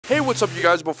Hey, what's up, you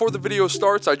guys? Before the video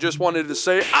starts, I just wanted to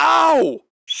say, ow!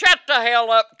 Shut the hell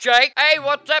up, Jake. Hey,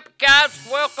 what's up, guys?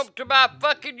 Welcome to my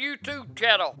fucking YouTube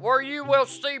channel, where you will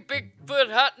see Bigfoot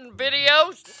hunting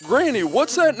videos. Granny,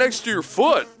 what's that next to your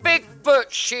foot? Bigfoot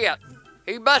shit.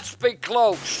 He must be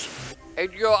close.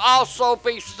 And you'll also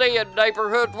be seeing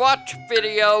Neighborhood Watch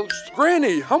videos.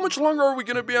 Granny, how much longer are we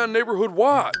gonna be on Neighborhood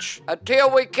Watch?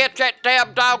 Until we catch that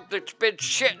damn dog that's been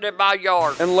shitting in my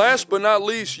yard. And last but not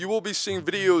least, you will be seeing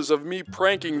videos of me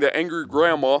pranking the angry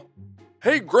grandma.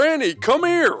 Hey, Granny, come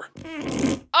here!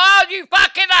 Oh, you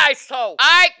fucking asshole!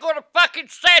 I ain't gonna fucking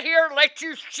sit here and let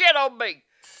you shit on me.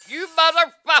 You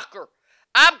motherfucker.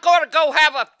 I'm gonna go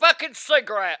have a fucking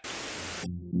cigarette.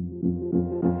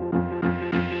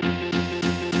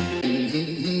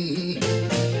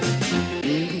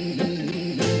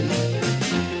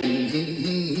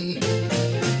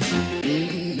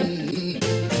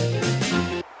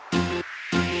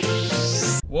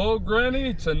 Well,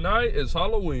 Granny, tonight is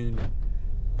Halloween.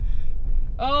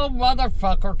 Oh,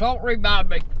 motherfucker, don't remind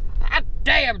me. God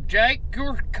damn, Jake,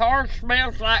 your car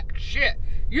smells like shit.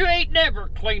 You ain't never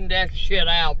cleaned that shit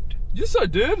out. Yes, I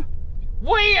did.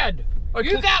 When?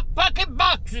 You got fucking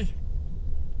boxes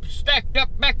stacked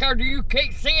up back there you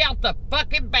can't see out the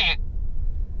fucking back.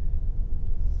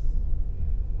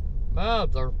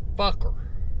 Motherfucker.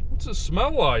 What's it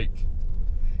smell like?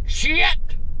 Shit!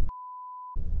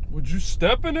 Would you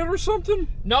step in it or something?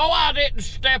 No, I didn't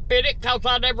step in it because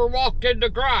I never walked in the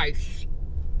grass.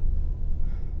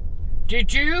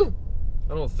 Did you?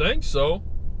 I don't think so.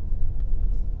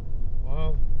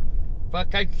 Well,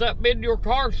 fucking something in your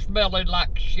car smelling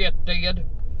like shit, did.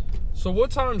 So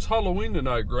what time's Halloween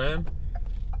tonight, Gran?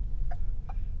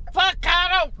 Fuck, I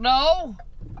don't know.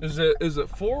 Is it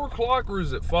 4 o'clock or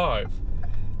is it 5?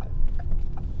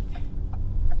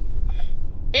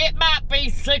 It might be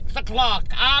 6 o'clock.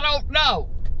 I don't know.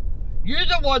 You're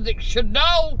the one that should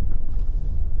know.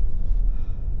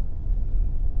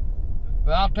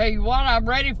 But I'll tell you what, I'm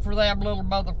ready for them little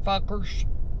motherfuckers.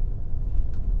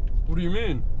 What do you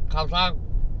mean? Because I'm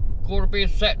going to be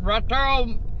sitting right there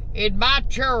in my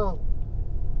chair.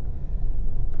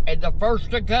 And the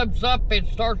first that comes up and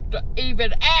starts to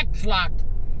even act like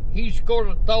he's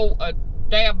going to throw a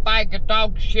damn bag of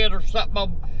dog shit or something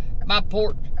on my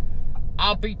porch,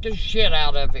 I'll beat the shit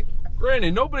out of him. Granny,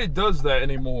 nobody does that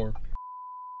anymore.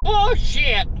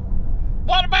 Bullshit!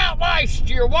 What about last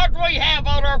year? What did we have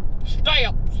on our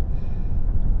stamps?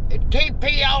 And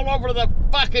TP all over the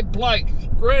fucking place.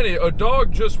 Granny, a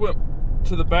dog just went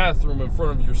to the bathroom in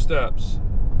front of your steps.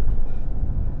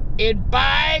 In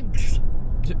bags?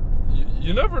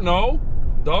 You never know.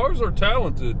 Dogs are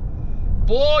talented.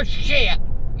 Bullshit!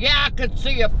 Yeah, I could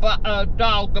see a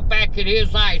dog backing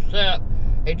his ass up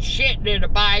and shitting in a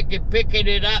bag and picking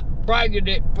it up, bringing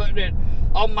it, putting it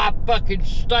on my fucking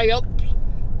stamps.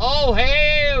 Oh,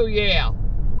 hell yeah.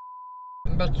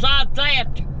 And besides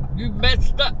that, you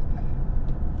messed up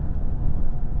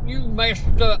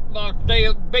my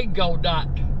damn bingo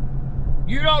night.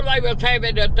 You know they was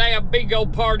having a damn bingo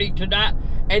party tonight,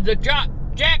 and the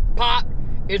jackpot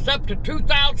is up to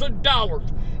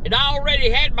 $2,000. And I already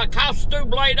had my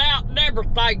costume laid out and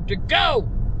everything to go.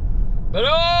 But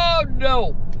oh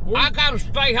no, I gotta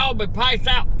stay home and pass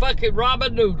out fucking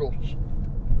ramen noodles.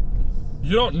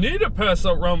 You don't need to pass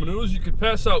out ramen noodles, you could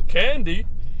pass out candy.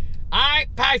 I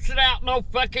ain't passing out no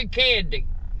fucking candy.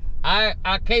 I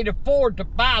can't afford to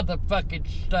buy the fucking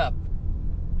stuff.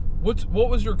 What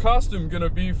was your costume gonna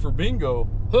be for bingo?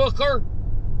 Hooker.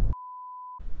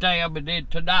 Damn, and then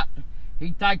tonight,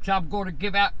 he thinks I'm gonna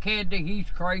give out candy. He's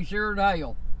crazier than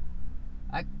hell.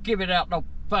 I ain't giving out no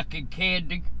fucking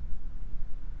candy.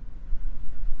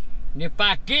 And if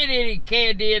I get any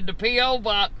candy in the P.O.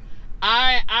 box,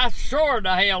 I sure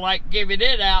the hell ain't giving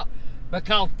it out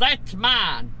because that's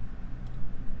mine.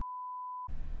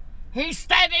 He's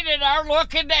standing in there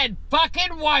looking and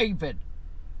fucking waving.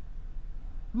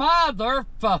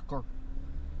 Motherfucker.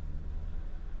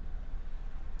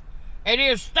 And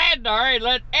he'll stand there and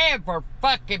let every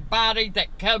fucking body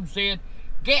that comes in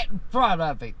get in front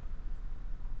of him.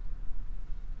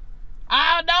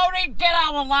 I know he'd get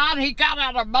out of line. He got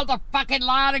out of motherfucking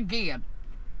line again.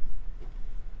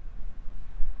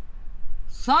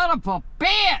 Son of a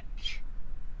bitch.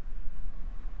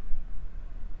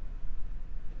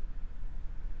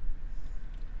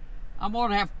 I'm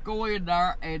gonna have to go in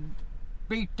there and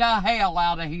beat the hell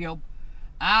out of him.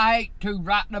 I hate to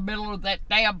right in the middle of that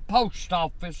damn post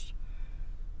office.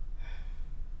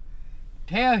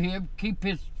 Tell him keep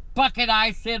his fucking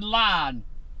ass in line.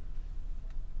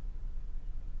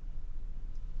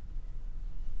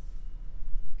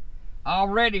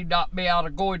 already knocked me out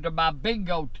of going to my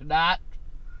bingo tonight.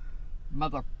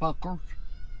 Motherfuckers.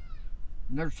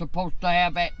 And they're supposed to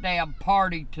have that damn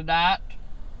party tonight.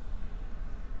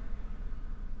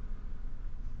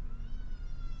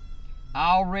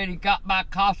 I already got my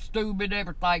costume and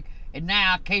everything, and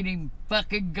now I can't even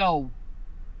fucking go.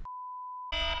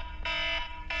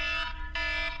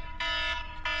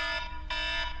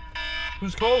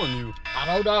 Who's calling you? I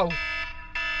don't know.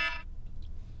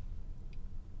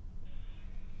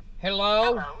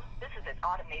 Hello? Hello, this is an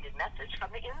automated message from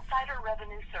the Insider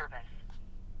Revenue Service.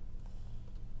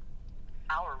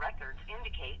 Our records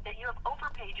indicate that you have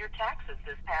overpaid your taxes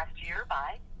this past year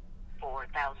by $4,000.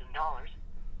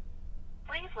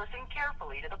 Please listen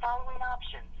carefully to the following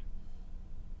options.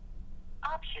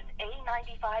 Option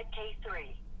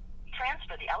A95K3.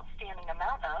 Transfer the outstanding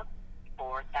amount of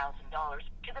 $4,000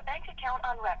 to the bank account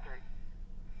on record.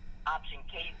 Option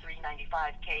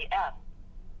K395KF.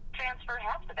 Transfer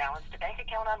half the balance to bank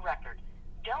account on record.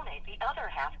 Donate the other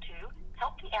half to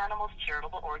Help the Animals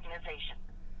Charitable Organization.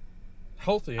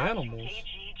 Healthy Option animals.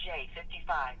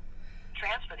 KGJ55.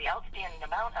 Transfer the outstanding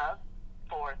amount of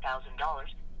 $4,000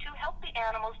 to Help the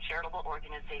Animals Charitable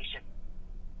Organization.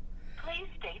 Please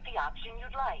state the option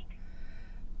you'd like.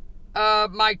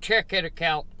 My checking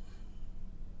account.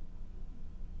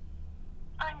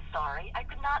 I'm sorry, I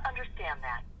could not understand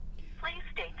that. Please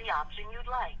state the option you'd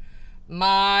like.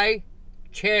 My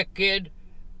checking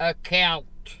account.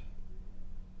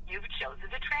 You've chosen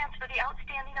to transfer the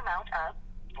outstanding amount of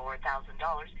 $4,000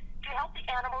 to Help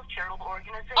the Animals Charitable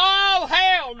Organization. Oh,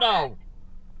 hell no.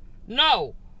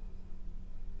 No.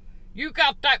 You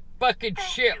got that fucking Thank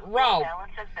shit you. wrong. Your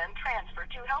balance has been transferred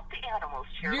to Help the Animals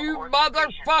Charitable You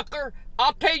Organization. motherfucker.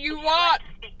 I'll tell you If you'd what. like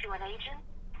to speak to an agent,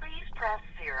 please press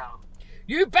 0.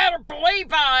 You better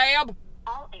believe I am.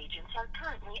 All agents are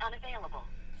currently unavailable.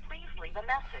 Please leave a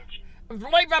message.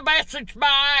 Leave a message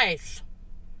my ass.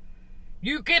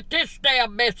 You get this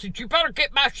damn message. You better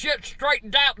get my shit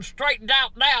straightened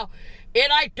out now.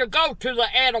 It ain't to go to the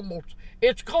animals.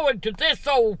 It's going to this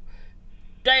old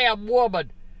damn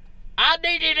woman. I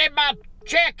need it in my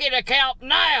checking account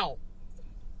now.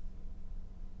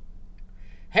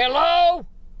 Hello?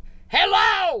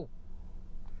 Hello?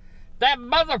 That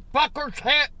motherfuckers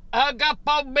hung up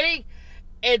on me,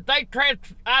 and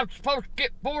I'm supposed to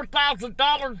get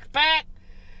 $4,000 back,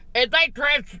 and they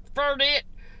transferred it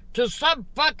to some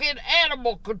fucking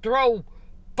animal control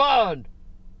fund.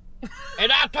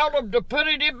 And I told them to put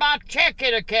it in my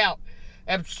checking account.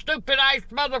 And stupid ass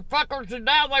motherfuckers, and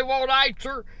now they won't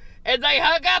answer, and they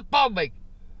hung up on me.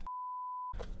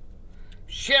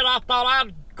 Shit, I thought I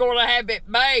was gonna have it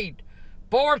made.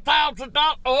 $4,000?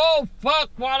 Oh, fuck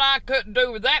what I couldn't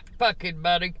do with that fucking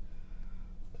money.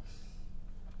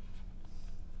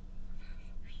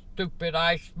 Stupid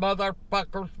ass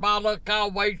motherfuckers. My luck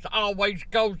always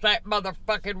goes that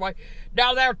motherfucking way.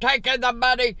 Now they're taking the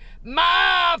money,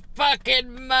 my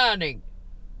fucking money,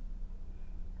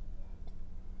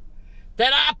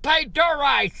 that I paid their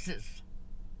asses.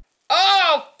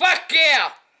 Oh, fuck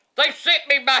yeah. They sent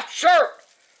me my shirt.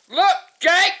 Look,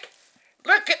 Jake.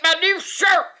 Look at my new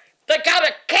shirt. They got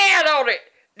a cat on it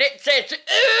that says,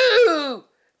 ooh,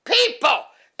 people.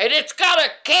 And it's got a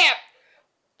cat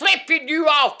flipping you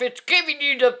off. It's giving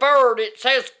you the bird. It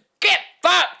says, get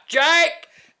fucked, Jake.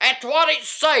 That's what it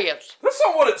says. That's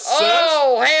not what it says.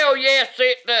 Oh, hell yes,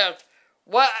 it does.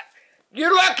 What?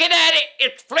 You're looking at it,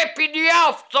 it's flipping you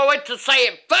off, so it's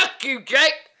saying, fuck you,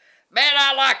 Jake. Man,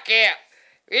 I like that.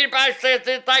 Anybody says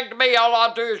anything to me, all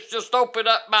I'll do is just open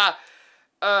up my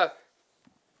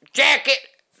jacket.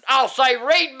 I'll say,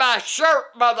 read my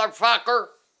shirt, motherfucker.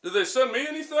 Did they send me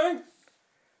anything?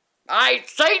 I ain't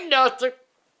seen nothing.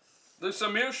 Did they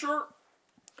send me a shirt?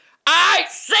 I ain't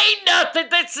seen nothing.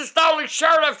 This is the only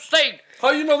shirt I've seen.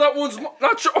 How you know that one's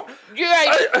not your... You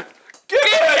ain't... Get the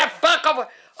it! fuck over.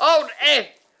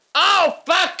 Oh,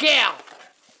 fuck yeah.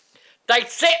 They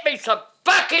sent me some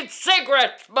fucking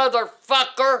cigarettes,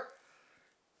 motherfucker.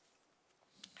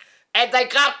 And they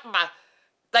got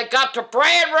the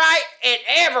brand right and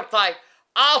everything.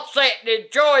 I'll sit and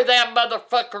enjoy them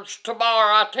motherfuckers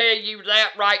tomorrow, I'll tell you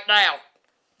that right now.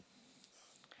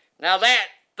 Now that's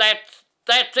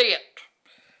it.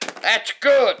 That's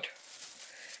good.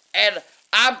 And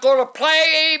I'm gonna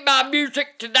play my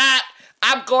music tonight.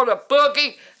 I'm gonna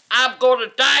boogie. I'm gonna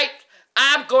dance.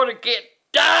 I'm gonna get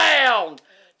down.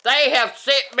 They have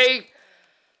sent me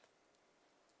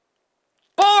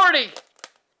 40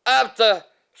 of the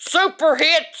super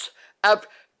hits of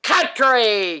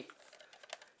country.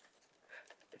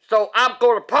 So I'm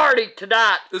gonna party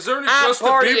tonight. Is there any Justin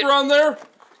Bieber on there?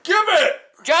 Give it!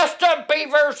 Justin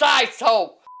Bieber's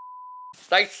asshole.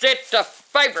 They sit the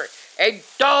favorite, and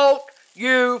don't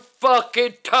you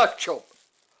fucking touch them.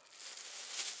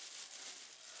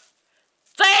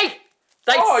 See?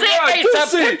 They sent me some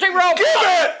Tootsie Roll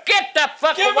Pops. Get the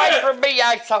fuck away from me,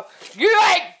 asshole. You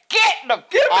ain't getting them.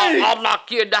 I'll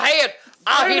knock you in the head.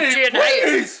 I'll hit you in the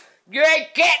head. You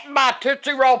ain't getting my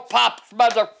Tootsie Roll Pops,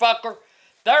 motherfucker.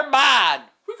 They're mine.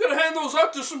 We could hand those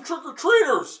out to some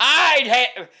trick-or-treaters.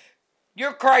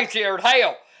 You're crazier than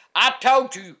hell. I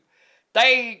told you, they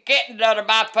ain't getting none of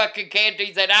my fucking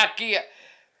candy that I get.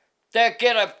 They'll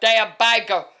get a damn bag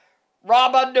of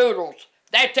ramen noodles.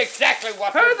 That's exactly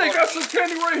what they're they got some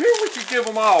candy right here we could give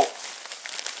them out.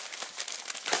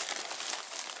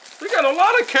 They got a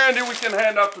lot of candy we can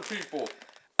hand out to people.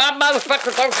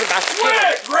 Motherfuckers, those are my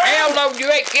Quit, Greg! Hell no,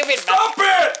 you ain't giving Stop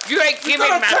it! You ain't giving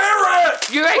my... tear it!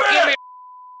 You ain't giving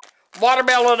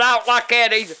watermelon out like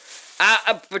that either.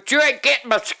 But you ain't getting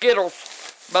my Skittles,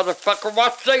 motherfucker.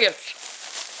 What's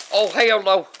this? Oh, hell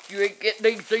no. You ain't getting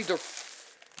these either.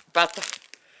 About the...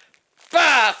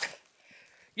 Fuck!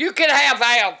 You can have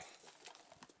them.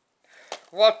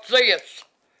 What's this?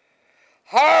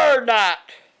 Her night.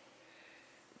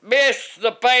 Miss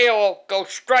the bell, go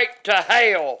straight to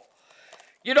hell.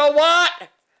 You know what?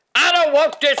 I don't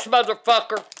want this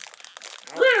motherfucker.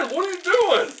 Red, what are you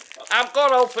doing? I'm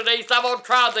gonna open these. I'm gonna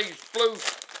try these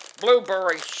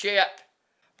blueberry shit.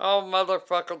 Oh,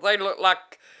 motherfucker, they look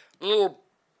like little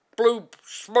blue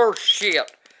Smurf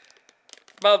shit.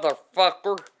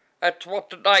 Motherfucker, that's what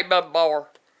the name of them are.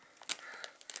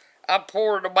 I'm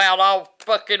pouring them out all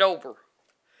fucking over.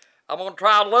 I'm gonna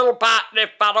try a little bite, and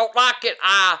if I don't like it,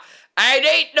 I ain't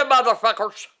eating the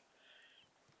motherfuckers.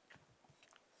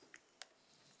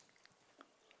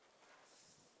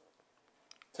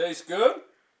 Tastes good?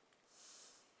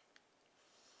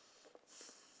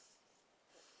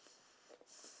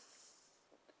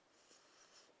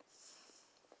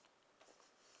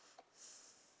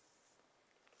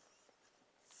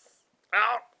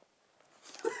 Oh.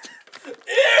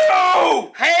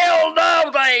 Ew! Hell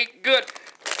no, they ain't good.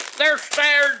 They're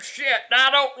sour shit, and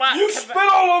I don't like... You spit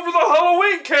all over the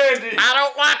Halloween candy! I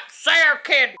don't like sour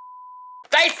candy.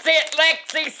 They sent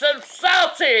Lexi some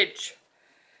sausage.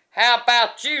 How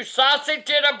about you, sausage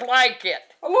in a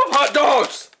blanket? I love hot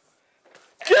dogs!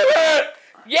 Give it!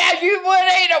 Yeah, you would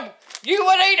eat them. You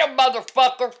would eat them,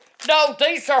 motherfucker. No,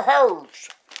 these are hers.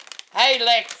 Hey,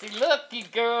 Lexi, looky,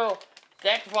 girl.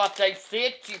 That's what they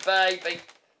sent you, baby.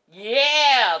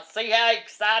 Yeah, see how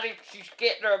excited she's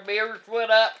getting her mirrors put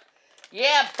up?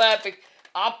 Yeah, baby,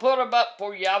 I'll put them up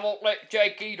for you. I won't let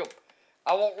Jake eat them.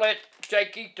 I won't let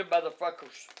Jake eat the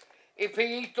motherfuckers. If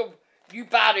he eats them, you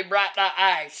bite him right in the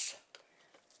ice.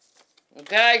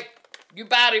 Okay? You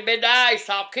bite him in the ice,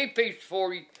 I'll keep these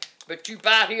for you, but you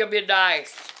bite him in the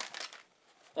ice.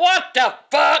 What the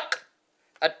fuck?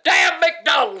 A damn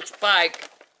McDonald's bike.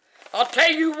 I'll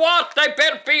tell you what, they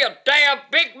better be a damn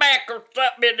Big Mac or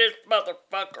something in this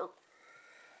motherfucker.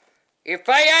 If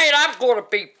they ain't, I'm gonna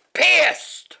be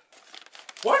pissed.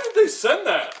 Why did they send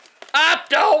that? I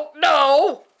don't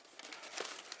know.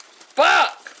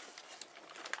 Fuck.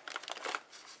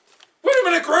 Wait a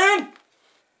minute, Gran.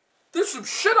 There's some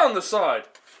shit on the side.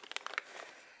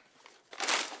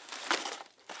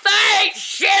 There ain't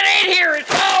shit in here, it's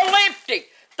all empty.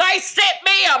 They sent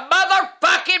me a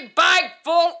motherfucking bag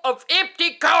full of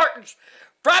empty cartons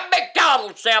from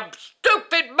McDonald's, them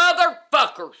stupid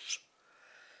motherfuckers.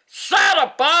 Son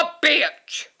of a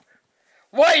bitch.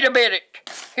 Wait a minute.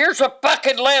 Here's a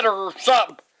fucking letter or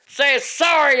something. Says,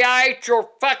 sorry I ate your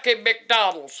fucking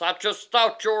McDonald's. I just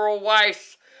thought your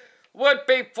waste would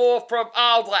be full from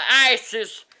all the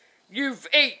asses you've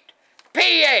eaten.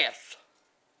 P.S.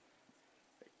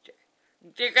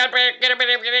 I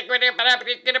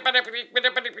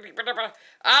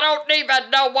don't even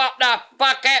know what the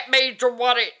fuck that means or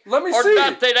what it Let me or see.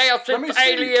 nothing else. It's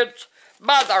aliens,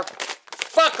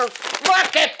 motherfucker.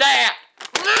 Look at that.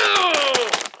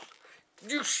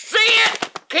 You see it?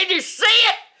 Can you see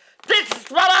it? This is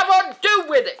what I'm gonna do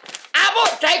with it. I'm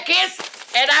gonna take this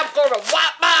and I'm gonna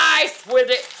wipe my eyes with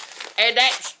it. And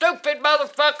that stupid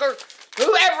motherfucker,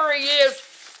 whoever he is,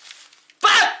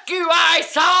 fuck you,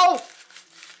 asshole!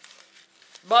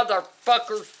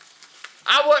 Motherfuckers.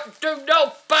 I wouldn't do no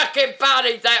fucking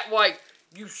body that way,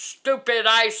 you stupid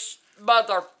ass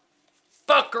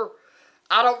motherfucker.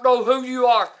 I don't know who you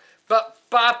are, but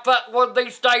by fuck one of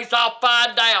these days I'll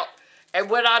find out.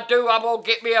 And when I do, I'm gonna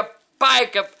get me a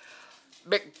bag of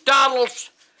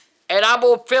McDonald's and I'm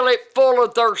gonna fill it full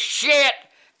of their shit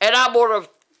and I'm gonna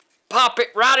pop it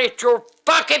right at your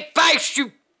fucking face,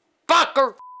 you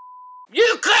fucker.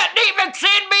 You couldn't even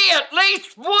send me at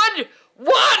least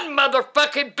One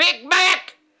motherfucking Big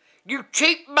Mac, you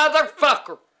cheap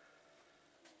motherfucker.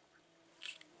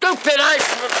 Stupid ice.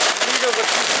 You know what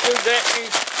you do that, you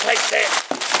take that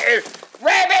and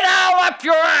ram it all up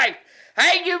your eye.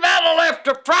 Hey, you might have left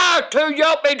a fry or two. You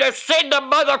want me to send the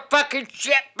motherfucking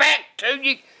shit back to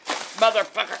you?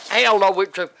 Motherfucker. Hell no,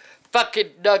 it's a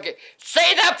fucking nugget.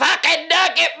 See the fucking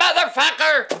nugget,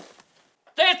 motherfucker?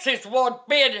 This is one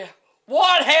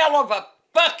hell of a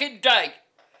fucking day.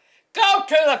 Go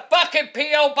to the fucking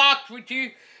P.O. box with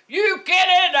you. You get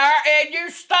in there and you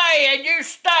stay.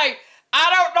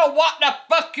 I don't know what the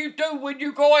fuck you do when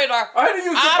you go in there. I had to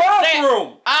use the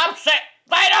bathroom.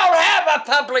 They don't have a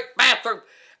public bathroom.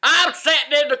 I'm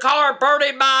sitting in the car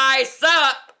burning my eyes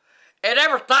up and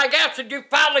everything else, and you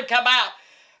finally come out.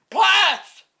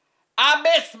 Plus, I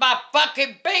missed my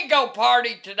fucking bingo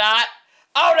party tonight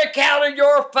on account of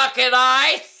your fucking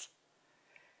ice.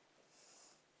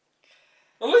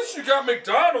 At least you got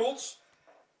McDonald's.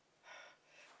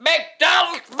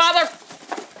 McDonald's,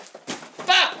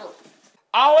 motherfucker.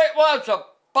 All it was a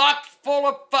box full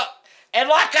of fuck. And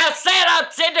like I said,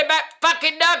 I'd send him that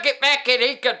fucking nugget back and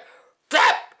he could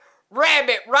ram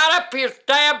it right up his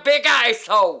damn big ice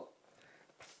hole.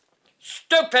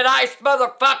 Stupid ice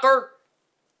motherfucker.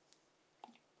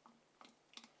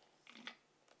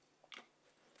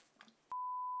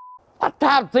 What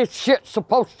time's this shit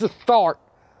supposed to start?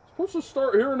 Supposed to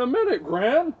start here in a minute,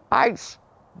 Gran. I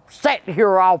sat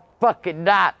here all fucking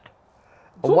night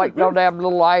waiting on them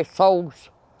little ice holes.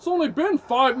 It's only been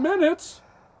 5 minutes.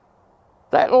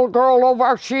 That little girl over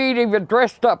there, she ain't even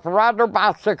dressed up, riding her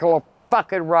bicycle a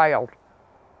fucking railed.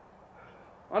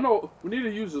 I know, we need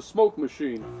to use a smoke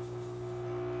machine.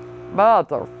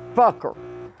 Motherfucker.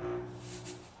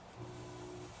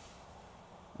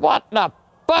 What the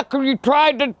fuck are you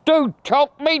trying to do?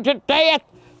 Choke me to death?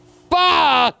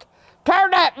 Fuck!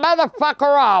 Turn that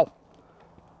motherfucker off.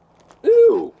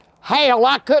 Ew. Hell,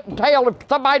 I couldn't tell if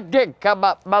somebody did come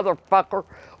up, motherfucker.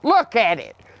 Look at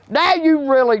it. Now you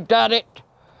really done it.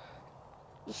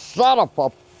 Son of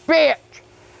a bitch.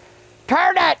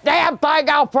 Turn that damn thing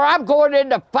off or I'm going in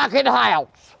the fucking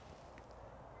house.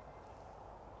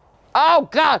 Oh,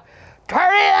 God.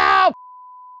 Turn it off.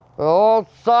 Oh,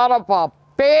 son of a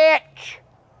bitch.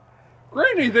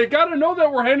 Granny, they gotta know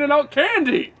that we're handing out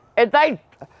candy. And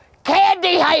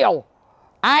candy hell.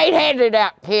 I ain't handing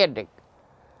out candy.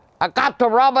 I got the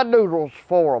ramen noodles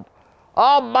for them.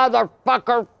 Oh,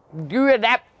 motherfucker, you and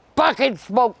that fucking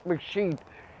smoke machine.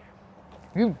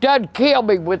 You done killed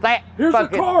me with that Here's the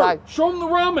fucking car. thing. Show them the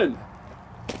ramen.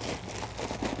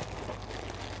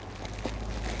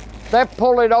 They're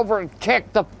pulling over and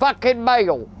check the fucking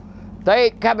mail. They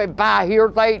ain't coming by here.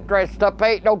 They ain't dressed up.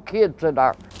 Ain't no kids in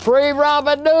there. Free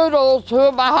ramen noodles. Who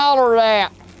am I hollering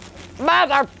at?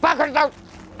 Motherfuckers,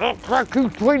 don't truck you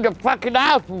between the fucking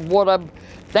house with one of them.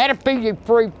 That'll be you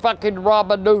free fucking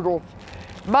ramen noodles.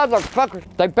 Motherfuckers,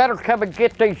 they better come and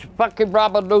get these fucking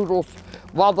ramen noodles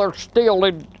while they're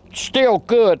still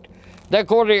good. They're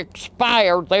going to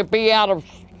expire. They'll be out of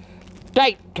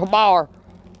date tomorrow.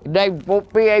 They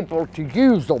won't be able to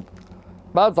use them.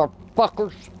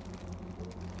 Motherfuckers.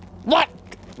 What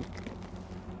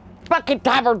fucking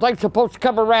time are they supposed to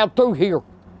come around through here?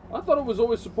 I thought it was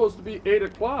always supposed to be 8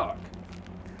 o'clock.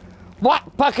 What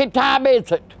fucking time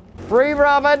is it? Free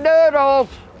ramen noodles.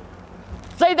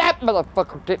 See, that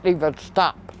motherfucker didn't even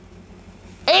stop.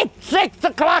 It's 6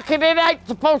 o'clock and it ain't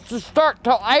supposed to start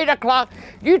till 8 o'clock.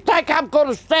 You think I'm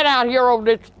gonna sit out here on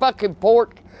this fucking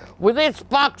porch with this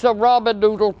box of ramen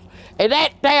noodles and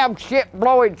that damn shit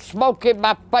blowing smoke in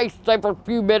my face every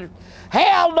few minutes?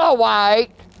 Hell no, I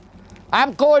ain't.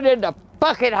 I'm going in the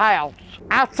fucking house.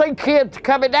 I see kids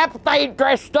coming up, but they ain't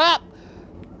dressed up.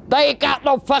 They ain't got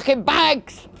no fucking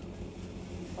bags.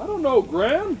 I don't know,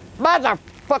 Gran.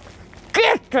 Motherfucker,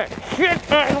 get the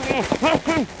shit out of my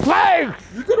fucking face!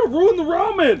 You're gonna ruin the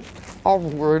ramen. I'll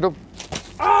ruin them.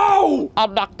 Ow! I'll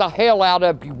knock the hell out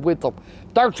of you with them.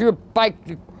 There's your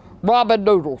baked ramen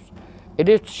noodles. And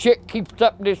this shit keeps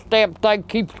up, this damn thing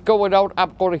keeps going on,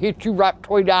 I'm gonna hit you right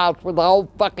between the eyes with the whole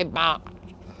fucking box.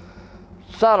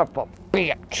 Son of a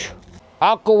bitch.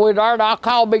 I'll go in there and I'll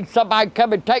call me somebody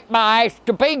come and take my ass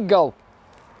to bingo.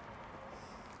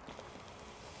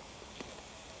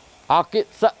 I'll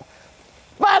get some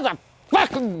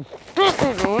motherfucking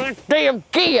damn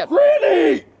kid.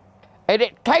 Granny! And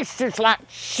it tastes just like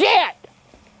shit.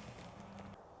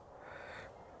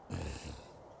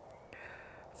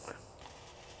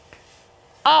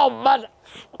 Oh, mother.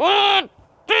 Oh,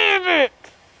 damn it.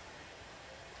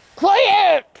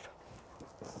 Quit.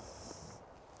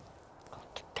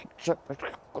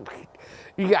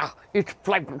 Yeah, it's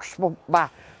flavored smoke by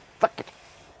fucking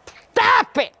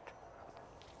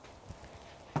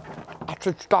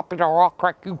and stop it, or I'll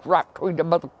crack you right between the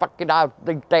motherfucking eyes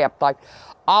with these damn things.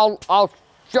 I'll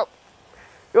show.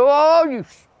 Oh, you.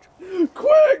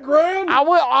 Quit, Gran! I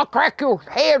will. I'll crack your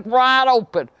head wide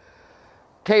open.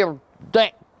 Tell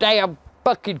that damn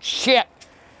fucking shit.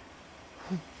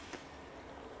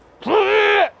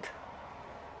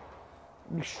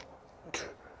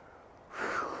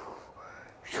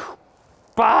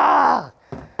 Bah!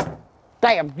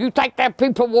 Damn, you think that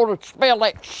people want to smell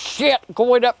that shit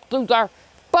going up through there?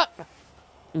 But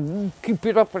keep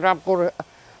it up and I'm gonna,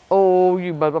 oh,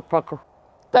 you motherfucker.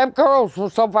 Them girls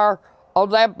was over on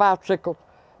that bicycle.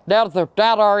 Now they're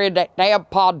down there in that damn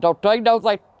pond. Don't they know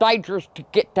that's dangerous to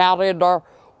get down in there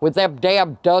with them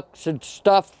damn ducks and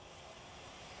stuff?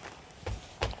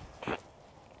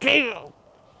 Damn.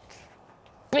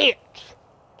 Bitch.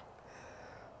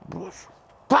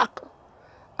 Fuck.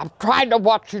 I'm trying to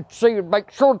watch and see and make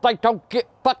sure they don't get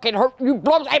fucking hurt. You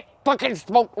blow that fucking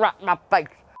smoke right in my face.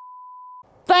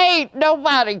 There ain't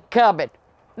nobody coming.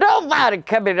 Nobody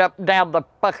coming up and down the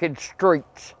fucking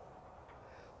streets.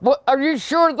 What, are you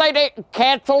sure they didn't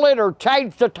cancel it or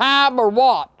change the time or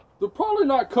what? They're probably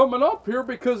not coming up here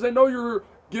because they know you're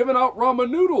giving out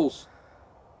ramen noodles.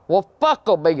 Well, fuck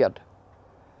them, Ian.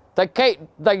 They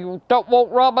don't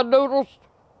want ramen noodles?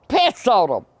 Piss on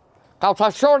them. Cause I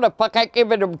sure the fuck ain't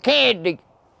giving them candy.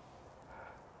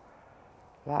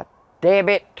 God damn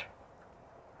it.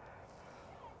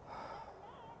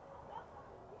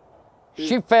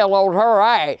 She fell on her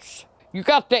ass. You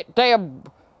got that damn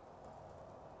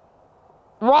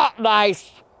rotten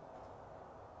ice,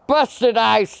 busted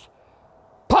ice,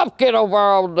 pumpkin over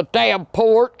on the damn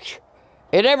porch,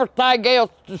 and everything else,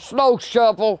 the snow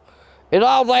shovel, and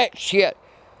all that shit.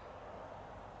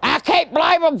 I can't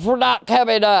blame them for not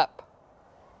coming up.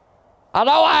 I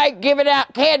know I ain't giving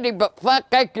out candy, but fuck,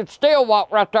 they can still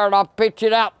walk right there and I'll pitch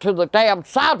it out to the damn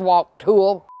sidewalk to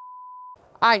them.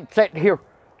 I ain't sitting here.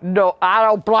 No, I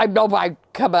don't blame nobody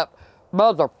come up.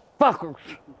 Motherfuckers.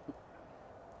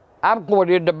 I'm going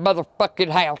in the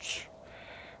motherfucking house.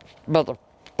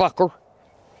 Motherfucker.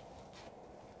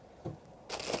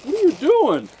 What are you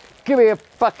doing? Give me a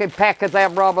fucking pack of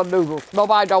them ramen noodles.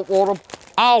 Nobody don't want them.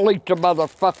 I'll eat the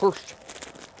motherfuckers.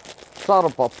 Son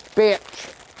of a bitch.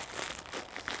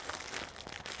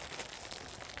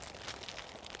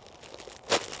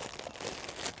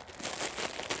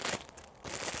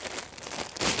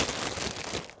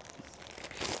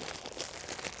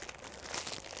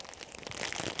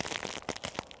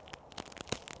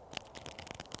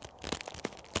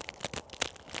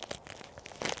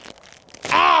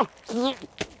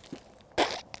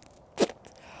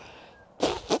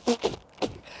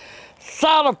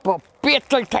 Son of a bitch,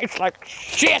 they taste like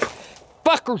shit.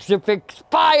 Fuckers have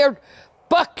expired.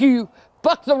 Fuck you.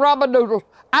 Fuck the ramen noodles.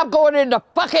 I'm going in the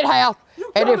fucking house.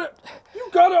 You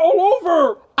got it all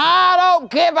over. I don't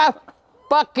give a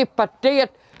fuck if I did.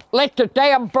 Let the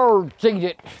damn birds eat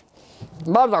it.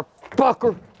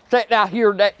 Motherfucker, sitting out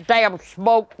here in that damn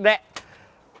smoke, that.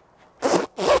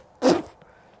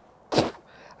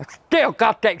 I still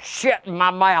got that shit in my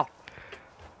mouth.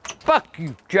 Fuck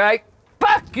you, Jake.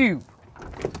 Fuck you.